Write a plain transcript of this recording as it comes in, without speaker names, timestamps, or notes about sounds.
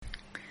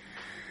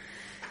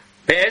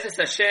Be'ezus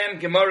Hashem,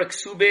 Gemara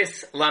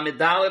Kesubos, Lamed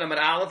Daled Amud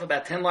Aleph,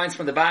 about 10 lines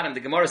from the bottom. The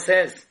Gemara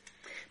says,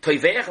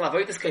 Toiveach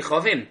lavoides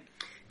kechovim,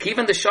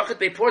 kivan de shochet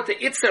beporte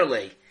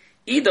itzerle,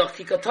 idoch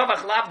ki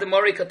katovach lav de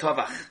mori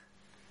katovach.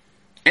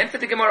 And for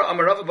the Gemara,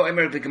 Amarava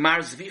ba'omer b'gemar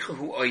zvicha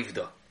hu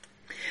oivda.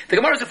 The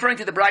Gemara is referring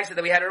to the brisa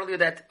that we had earlier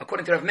that,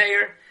 according to Rav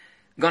Meir,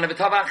 gonna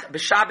v'tovach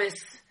b'Shabbos,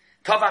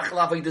 tovach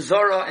lavoide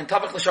zora, and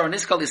tovach l'shar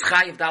niskal is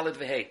chayiv daled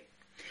v'hei.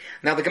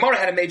 Now the Gemara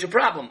had a major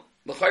problem.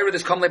 L'chayra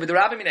this kom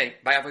lebedurabimine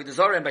by avoid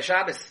zora and by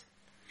Shabbos.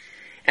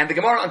 And the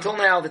Gemara until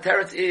now the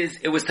teretz is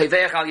it was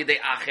teveach al yedei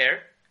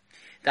acher.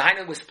 The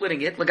Hainu was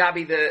splitting it.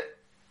 Lagabi the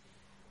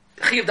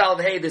chayiv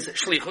daled v'hei is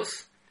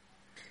shlichus,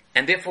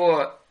 and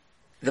therefore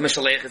the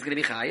mishalech is going to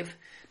be chayiv.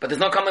 But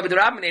there's no kom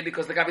lebedurabimine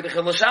because Lagabi the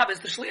chil Shabbos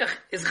the shliach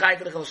is chayiv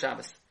for the chil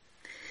Shabbos.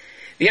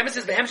 The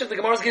emphasis behemshach the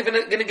Gemara is going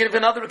to give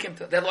another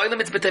kimta. The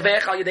loylam it's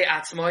beteveach al yedei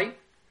atzmoi.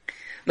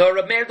 No,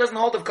 Rav Meir doesn't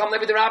hold of kom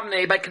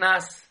lebedurabimine by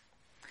knas.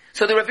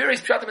 So there are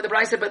various pshatim in the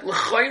brisa, but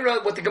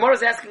l'choira, what the Gemara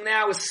is asking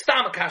now is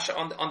stam kasha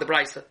on the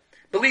brisa.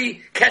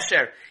 Beli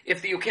kesher,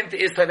 if the ukimta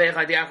is teveach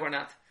ha'diach or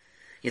not.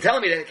 You're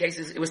telling me that the case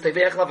is, it was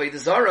teveach l'avodah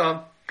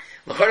zara,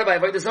 l'choira by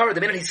avodah zara,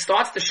 the minute he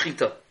starts the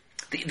shchita,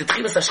 the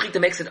tchilas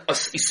ha'shchita makes it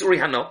isuri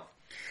hano,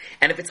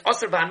 and if it's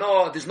asur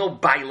b'hano, there's no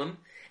bailim,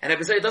 and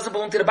if it doesn't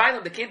belong to the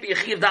bailim, there can't be a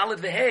chiv dalet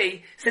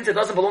v'hei, since it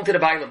doesn't belong to the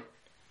bailim.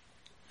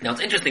 Now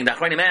it's interesting, the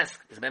Achronim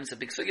ask, there's a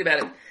big sugi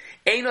about it,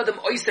 ein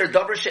odem oyster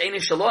dover she'ein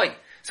shaloi.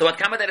 So at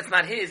kama that it's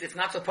not his, it's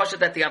not so pasha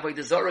that the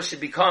avodah zara should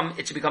become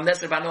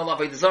neser b'anol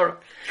avodah zara.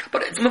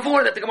 But it's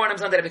mavur that the Gemara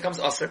knows that it becomes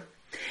aser.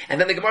 And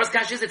then the Gemara's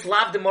kash is it's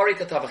lav demori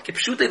katavach.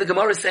 Kipshute the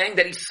Gemara is saying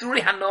that isuri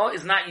hano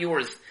is not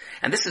yours.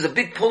 And this is a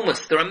big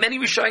pulmus. There are many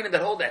rishonim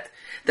that hold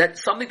that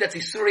something that's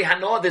isuri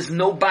hano, there's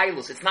no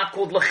bailus. It's not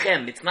called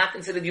lachem. It's not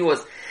considered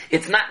yours.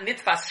 It's not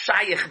nitfas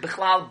shayich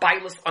bichlal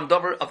bailus on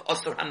dover of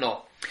aser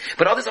hano.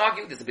 But others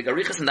argue, there's a big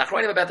arichas and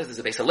achronim about this, there's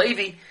a Beis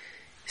Halevi,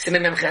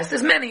 Simen Memches,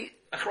 there's many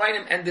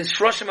achronim, and the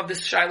shroshim of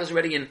this shaila is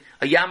already in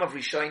a yam of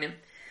rishonim.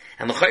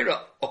 And l'chayra,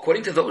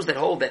 according to those that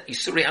hold that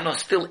isuri hano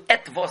still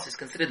et vos is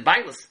considered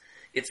bailus,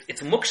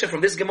 it's muksha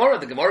from this Gemara.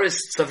 The Gemara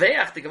is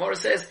saveach. The Gemara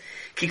says,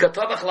 ki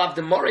katovach lav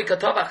demori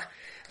katovach.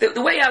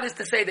 The way out is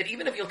to say that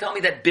even if you'll tell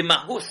me that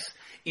bimahus,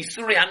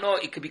 isuri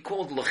hano, it could be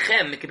called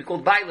lochem, it could be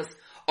called bailus,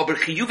 aber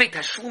chiyuve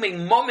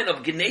tashlumei moment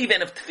of geneva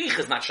and of tvich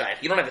is not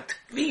shaykh. You don't have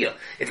a tviyah.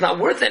 It's not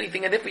worth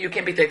anything, and therefore you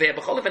can't be teveah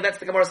b'cholif, and that's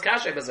the Gemara's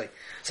kasha.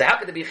 So how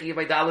could there be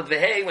chiyuv dalad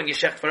v'hei when you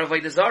shecht for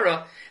avodah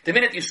zara? The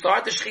minute you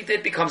start the shechita,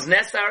 it becomes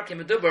nesar,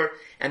 kemeduber,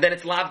 and then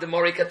it's lav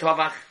demori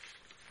katovach.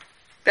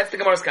 That's the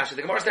Gemara's kasha.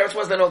 The Gemara's teretz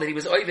was to know that he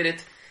was oivid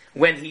it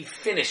when he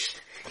finished.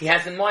 He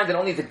has in mind that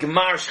only the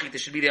Gemar shechita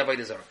should be the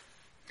avodah zara.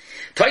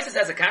 Toises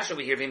has a kasha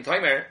we hear him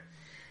toimer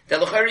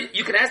that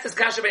you can ask this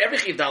kasha by every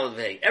chiv dalad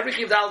v'hei. Every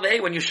chiv dalad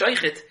v'hei when you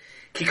sheich it,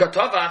 ki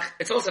katovach,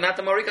 it's also not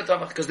the mori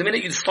katovach because the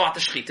minute you start the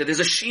shechita, there's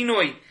a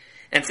shinoi,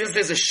 and since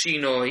there's a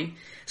shinoi,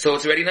 so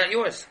it's already not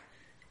yours.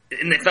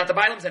 And it's not the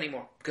Bailam's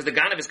anymore, because the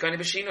Ganav is kind of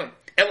a Shinoi.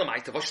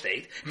 Elamai, Tavosh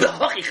State,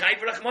 Behochi Chai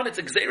V'Rachmon, it's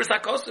a Gzeirus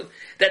HaKosov.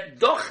 That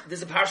Doch,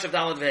 there's a Parsha of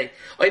Dalad Vei.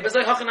 Oy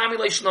Bezoi Hochanami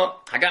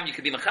Leishno. Hagam, you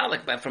could be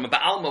Machalik, but from a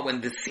Baalma,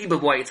 when the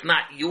Siba, why it's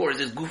not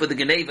yours, is Gufa the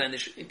Geneva and the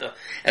Shita,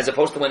 as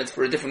opposed to when it's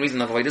for a different reason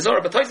of Avodah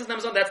Zorah. But Toysis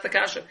Namazon, that's the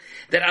Kasha.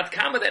 That Ad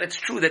Kama, that it's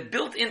true, that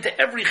built into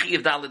every Chi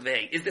of Dalad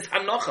Vei, is this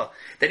Hanocha,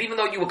 that even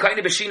though you were kind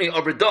of a Shinoi,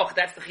 or Doch,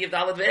 that's the Chi of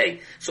Dalad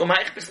Vei. So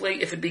Ma'ich Pislei,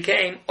 if it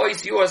became,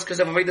 it's yours because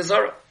of Avodah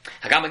Zorah.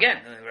 Hagam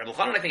again, Rebbe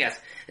Chanan, I think, asks,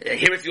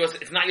 here it's yours,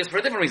 it's not yours for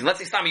a different reason. Let's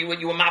say Stam, you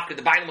were mafka,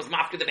 the Bailam was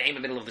mafka the behem in the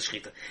middle of the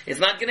shechita. It's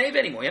not Geneva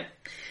anymore, yeah?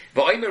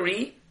 But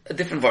Oimeri, a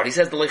different word. He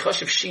says, the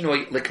leichosh of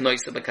shinoi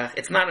leknoisa bekach.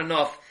 It's not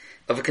enough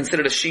of a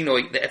considered a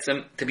shinoi, the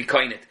etzem, to be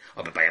koinit.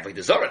 Oh, but by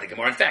Avodah Zorah, the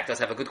Gemara, in fact, does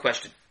have a good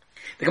question.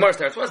 The Gemara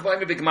starts, what's by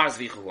Oimeri b'gemar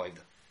zvichu hoivda?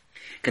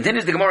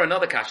 Continues the Gemara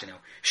another kasha now.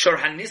 Shor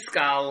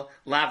haniskal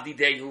lavdi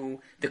dehu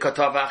the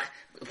katovach.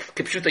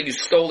 Kipshuta, you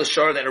stole a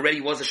shor that already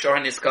was a shor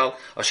haniskal.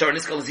 A shor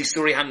haniskal is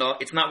isuri hano.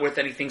 It's not worth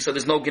anything, so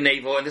there's no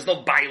genevo and there's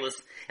no bailus,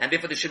 and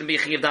therefore there shouldn't be a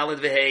chiyav dalad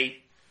v'hei.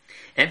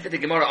 And for the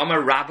Gemara,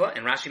 Amar Rabba,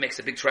 and Rashi makes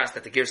a big trust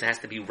that the Girsa has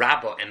to be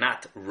Rabba and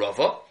not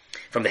Rava.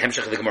 From the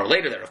Hemshech of the Gemara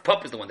later, that Rav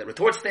Pop is the one that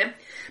retorts to him.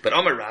 But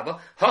Amar Rabba,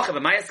 Hochav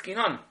Amayas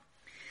Kinon.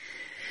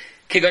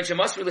 Kigon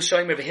Shemasri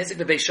l'shoymer v'hizik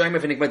v'beis shoymer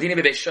v'nigmadini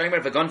v'beis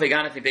shoymer v'gon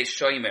v'ganef v'beis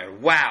shoymer.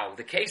 Wow,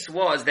 the case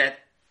was that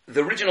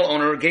the original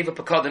owner gave a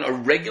pakadon, a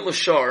regular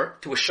shor,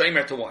 to a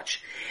shoymer to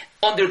watch.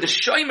 Under the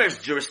shoymer's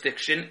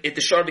jurisdiction,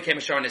 the shor became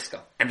a shor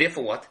niskal. And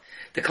therefore what?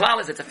 The klal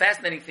is, it's a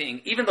fascinating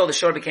thing. Even though the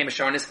shor became a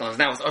shor niskal, and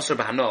now it's asur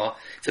b'hano,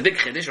 it's a big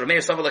chiddush.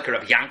 Rameir Sava like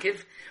Rabbi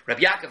Yankiv.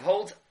 Rabbi Yaakov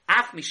holds,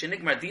 af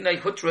mishenigmar dinay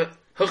hutra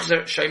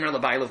huchzer shoymer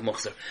l'bayil of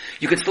muchzer.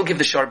 You could still give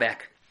the shor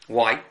back.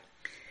 Why?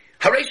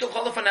 Harei shel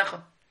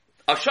cholafanecha.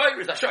 A shor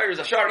is a shor is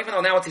a shor, even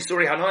though now it's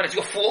isuri hano, and it's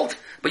your fault,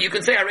 but you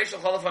can say harei shel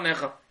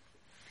cholafanecha.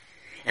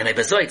 And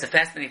it's a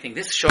fascinating thing.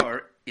 This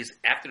shor is,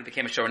 after it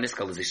became a shor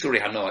niskal, is isuri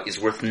hano, is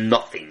worth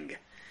nothing.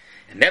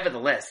 And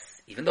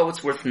nevertheless, even though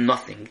it's worth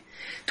nothing,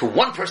 to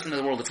one person in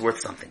the world it's worth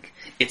something.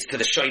 It's to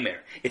the shomer.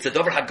 It's a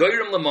davar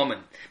hagoyrim l'momen.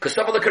 Because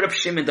davar l'karab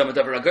shimin dami,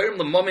 davar hagoyrim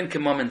l'momen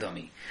kemomen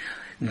dami.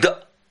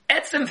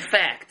 etzem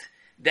fact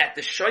that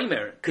the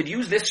shomer could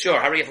use this shor,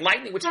 if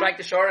lightning would strike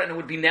the shor and it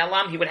would be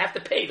nelam, he would have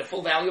to pay the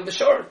full value of the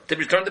shor to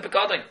return the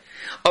pekadon.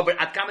 Oh, but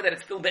at kama that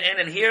it's still the end,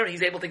 and here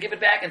he's able to give it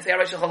back and say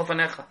Harei Shel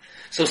Chalafanecha.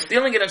 So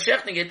stealing it and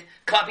shechting it,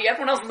 copy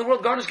everyone else in the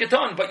world garnish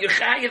keton, but you're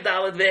chayiv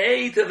dalad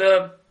vehei to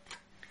the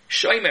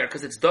shomer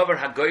because it's dover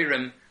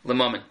hagoyrim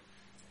lemomen.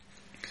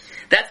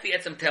 That's the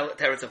etzem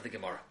teretz of the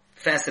Gemara.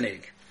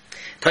 Fascinating.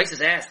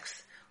 Taisus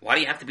asks, why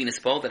do you have to be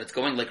nispal that it's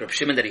going like Rav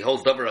Shimon that he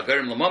holds dover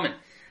hagoyrim lemomen?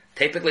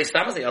 Typically,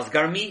 Stamazay als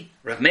Garmi.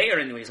 Rav Meir,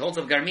 anyways, holds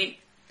of Garmi.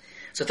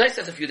 So Tais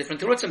has a few different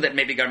terutzim that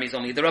maybe Garmi is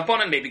only the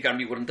Rabbanan, maybe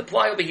Garmi wouldn't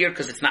apply over here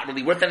because it's not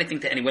really worth anything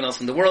to anyone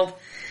else in the world.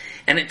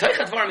 And in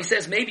Taichat Varam he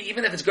says, maybe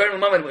even if it's Garmi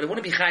Mamad, it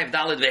wouldn't be Chayiv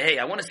Dalad Vehei.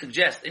 I want to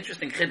suggest,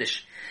 interesting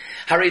Chiddush.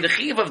 Harei, the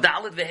Chayiv of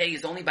Dalad Vehei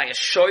is only by a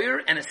shoyer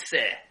and a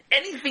seh.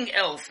 Anything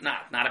else,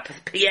 not a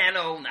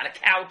piano, not a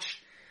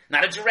couch,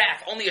 not a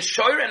giraffe, only a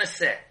shoyer and a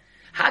seh.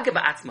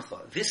 Hagaba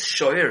Atzmacha, this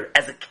shoyer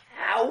as a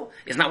cow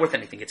is not worth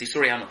anything. It's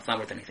Isuriyano, it's not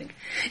worth anything.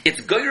 It's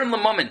Goyrim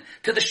Lamomen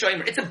to the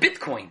Shomer. It's a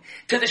Bitcoin.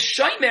 To the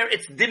Shomer,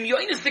 it's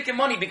Dimyoinistic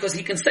money because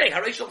he can say,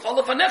 Harei Shel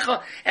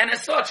Chalafanecha, and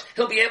as such,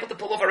 he'll be able to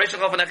pull off Harei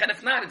Shel Chalafanecha, and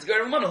if not, it's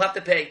Goyrim Lamomen, he'll have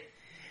to pay.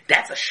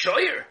 That's a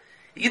shoyer.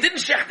 You didn't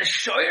shech the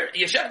shoyer,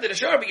 you shechted the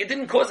shoyer, but you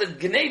didn't cause a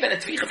gneiv and a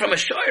tvicha from a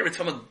shoyer. It's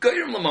from a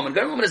Goyrim Lamomen.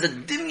 Goyrim Lamomen is a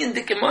Dimyon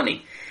Dike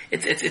money.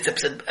 It's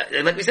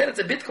like we said, it's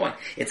a Bitcoin.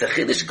 It's a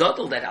Chiddush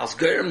Gadol that als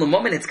Goyrim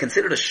Lamomen, it's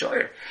considered a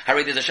shoyer.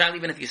 Harei, there's a shayla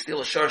even if you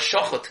steal a shoyer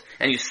shachot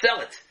and you sell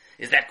it,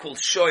 is that called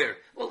shoyer?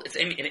 Well, it's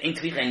ain't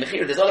tvicha and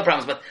mechir. There's other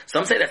problems, but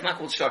some say that's not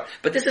called shoyer.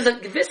 But this is a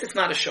gvis, it's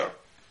not a shoyer.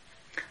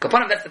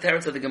 Kapanim, that's the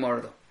teretz of the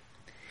Gemara though.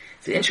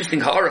 It's an interesting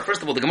ha'ara.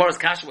 First of all, the Gemara's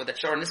kasha with that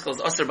Shor Niskal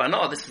is Aser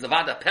Bana. This is the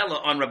Vada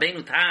Pella on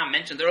Rabbeinu Tam,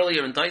 mentioned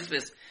earlier in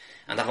Taisvis,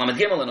 and the Lamed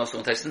Gimel, and also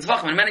in Taisvis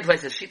Zvachim. In many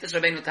places, Shitas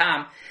Rabbeinu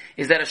Tam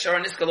is that a Shor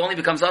Niskal only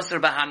becomes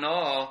Aser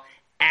Bahana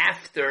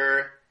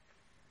after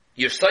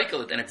you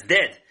cycle it and it's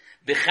dead.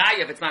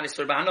 B'chayav, it's not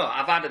Aser Bahana.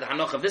 Avada, the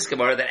Hanoch of this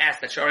Gemara that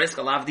asked that Shor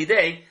Niskal Avdi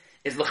Day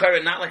is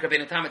L'chara, not like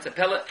Rabbeinu Tam, it's a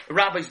Pella.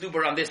 Rabbis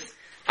duber on this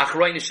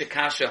Achroinish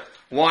Kasha.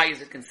 Why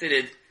is it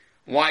considered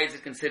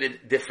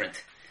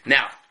different?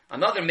 Now,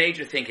 another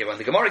major thing here, when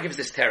the Gemara gives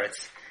this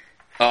teretz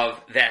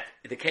of that,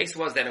 the case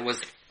was that it was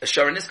a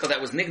Shoranisko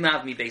that was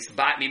nignav mi beis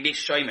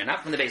shoymer,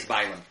 not from the beis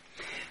bailam.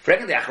 For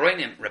the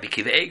Achronim, Rabbi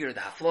Kiva Eger, the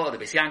Haflo, the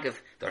Beis Yankov,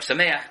 the Or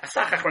Sameach,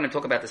 Asach Achronim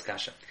talk about this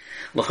kasha.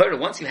 L'chera,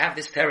 once you have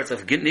this teretz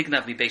of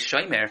nignav mi beis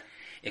shoymer,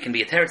 it can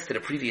be a teretz to the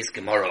previous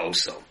Gemara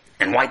also.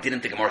 And why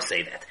didn't the Gemara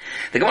say that?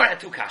 The Gemara had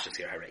two kashas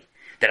here, Harei.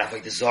 That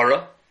Avodah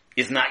Zarah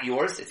is not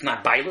yours, it's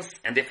not bailus,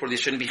 and therefore there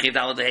shouldn't be chiv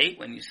dalad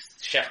when you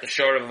shech the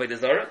shor of Avodah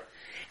Zarah.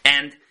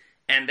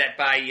 And that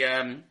by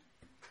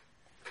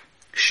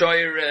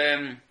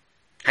Shoyer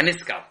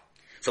Haniskal.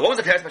 So what was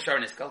the teretz by Shoyer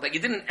Haniskal? That you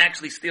didn't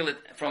actually steal it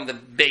from the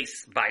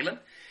base Bailam.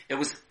 It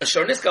was a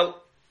Shoyer Haniskal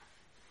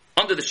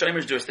under the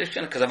Shomer's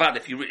jurisdiction, because Avad,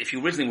 if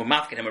you originally were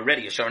mafkin him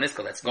already, a Shoyer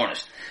Haniskal, that's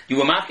garnished. You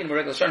were mafkin him a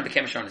regular Shoyer and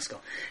became a Shoyer Haniskal.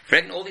 For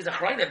all these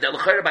Achrayim, that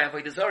l'chayr by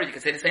Avodah Zarah, you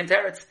can say the same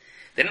teretz.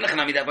 They didn't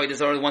know that Avodah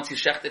Zarah, once you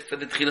shecht it for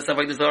the Tchilas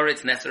Avodah Zarah,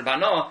 it's Neser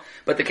Bano,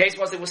 but the case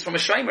was it was from a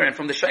Shomer, and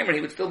from the Shomer he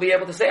would still be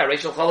able to say, Harei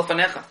Shel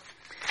Chalafanecha.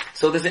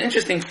 So there's an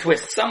interesting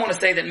twist. Some want to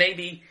say that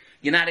maybe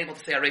you're not able to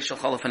say Harei Shel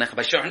Chalafanecha.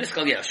 By Shor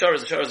Niskal, yeah, Shor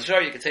is a Shor is a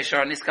Shor, you could say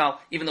Shor Niskal,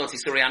 even though it's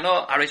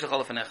Yisuriano, Harei Shel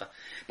Chalafanecha.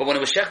 But when it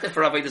was shechted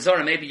for Avodah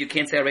Zarah, maybe you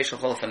can't say Harei Shel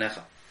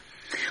Chalafanecha.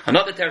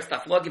 Another teretz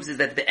Taflo gives is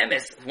that the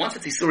emes, once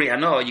it's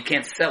Yisuriano, you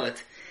can't sell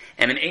it,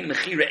 and an ein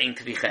mechira ein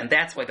tvicha, and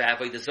that's why by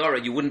Avodah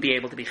Zarah you wouldn't be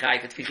able to be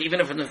chayiv at tvicha, even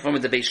if it's from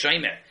the Beis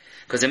Shomer.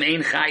 Because im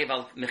ein chayiv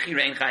al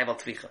mechira ein chayiv al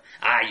tvicha.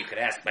 You could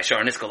ask by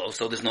Shar Niskal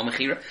also there's no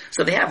mechira.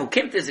 So they have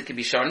ukimtis, it could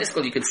be Shar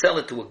Niskal, you can sell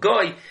it to a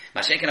goy.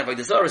 Mashenken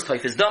Avodah Zarah is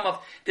toifis damav.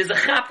 There's a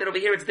chap that over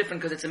here it's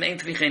different because it's im ein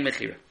tvicha ein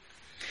mechira.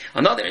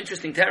 Another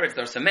interesting teretz,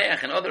 there are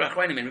Sameach and other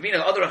Achronim, and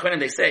Ravina, other Achronim,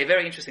 they say,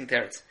 very interesting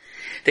teretz.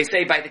 They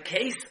say by the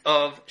case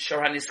of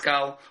Shar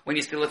Niskal, when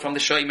you steal it from the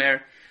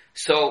Shomer,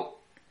 so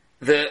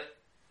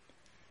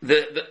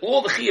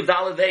all the chi of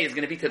Dalad Vei is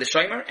going to be to the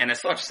Shomer, and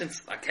as such,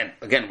 since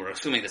again we're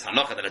assuming this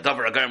hanocha that a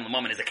davar agarim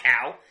l'momen is a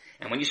cow,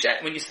 and when you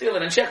steal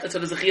it and shech it, so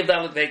there's a chi of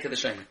Dalad Vei to the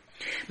Shomer.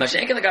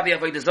 Mashenken l'gabi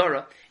Avodah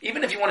Zarah,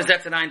 even if you want to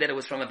zetzayin that it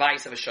was from a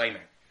bias of a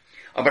Shomer,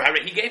 but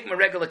he gave him a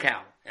regular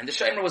cow, and the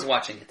Shomer was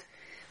watching it.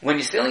 When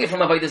you're stealing it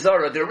from Avodah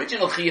Zarah, the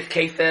original chi of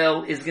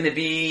kefel is going to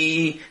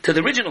be to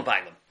the original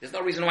bailam. There's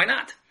no reason why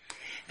not.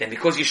 Then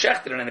because you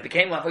shechted it and it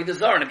became Avodah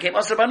Zarah and it became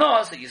Asr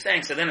Bana, so you're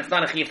saying, so then it's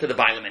not a chiv to the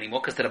Bailam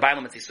anymore, because to the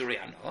Bailam it's Yisuri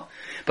Ano.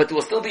 But there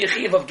will still be a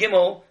chiv of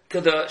Gimel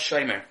to the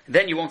Shomer.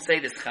 Then you won't say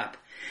this chap.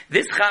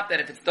 This chap that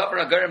if it's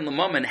Davar Agarim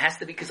L'Momen has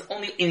to be, because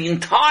only in the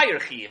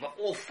entire chiv,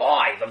 all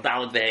five of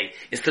Dalad Vei,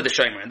 is to the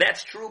Shomer. And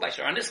that's true by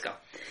Shar Niskal.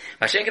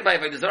 By Shenken by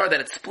Avodah Zarah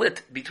that it's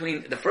split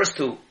between the first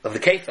two of the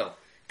Kefel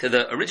to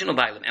the original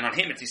Bailam, and on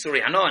him it's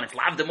Yisuri Ano, and it's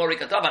Lav Demori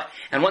Katavach,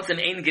 and once an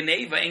Ein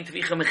Geneva, Ein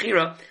Tvicha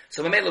Mechira,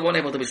 so Mamela won't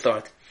able to be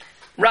started.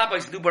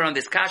 Rabbis do on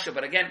this kasha,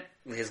 but again,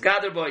 his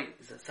gather boy,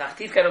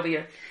 Sachtivkat over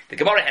here. The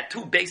Gemara had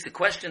two basic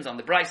questions on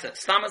the Brisa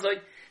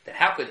Stamazoi, that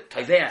how could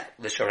Toiveach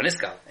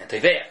l'Shoraniskal and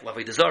Toiveach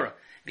l'Avodah Zarah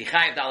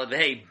B'chayev dalad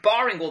v'hei,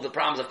 barring all the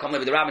problems of Kamle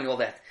with the Rabbin and all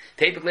that.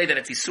 Typically that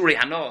it's Isuri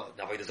Hano,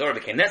 the Avodah Zarah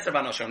became Neser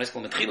Bano, Shon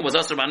Niskel Metchilu was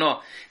Asur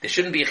Bano. There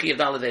shouldn't be a Chayev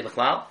dalad v'hei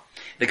l'chlal.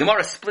 The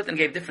Gemara split and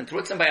gave different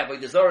truths, and by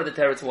Avodah Zarah the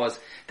teretz was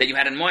that you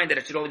had in mind that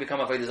it should only become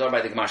Avodah Zarah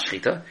by the Gemara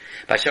Shechita.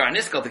 By Shara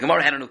Niskel, the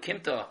Gemara had a new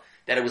Kimta,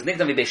 that it was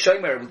nicknamed V'bei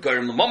Shomer, with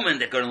Gerim L'Momon,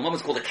 that Gerim L'Momon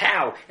is called a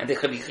cow, and they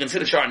could be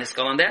considered Shara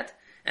Niskel on that.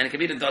 And it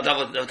could be the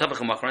Tavach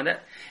HaMachar on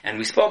that. And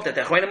we spoke that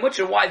the Achronim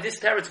Mutcher, why this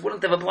teretz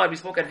wouldn't have applied. We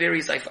spoke at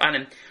various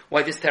Aifanim,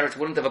 why this teretz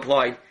wouldn't have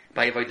applied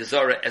by Avodah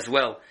Zarah as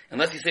well.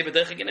 Unless you say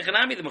B'derech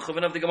HaGinechanami, the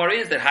Mechuvan of the Gemara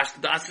is that Hash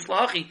the Asis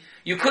Lahachi.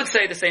 You could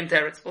say the same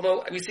teretz,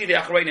 although we see the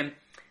Achronim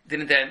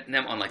didn't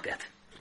name on like that.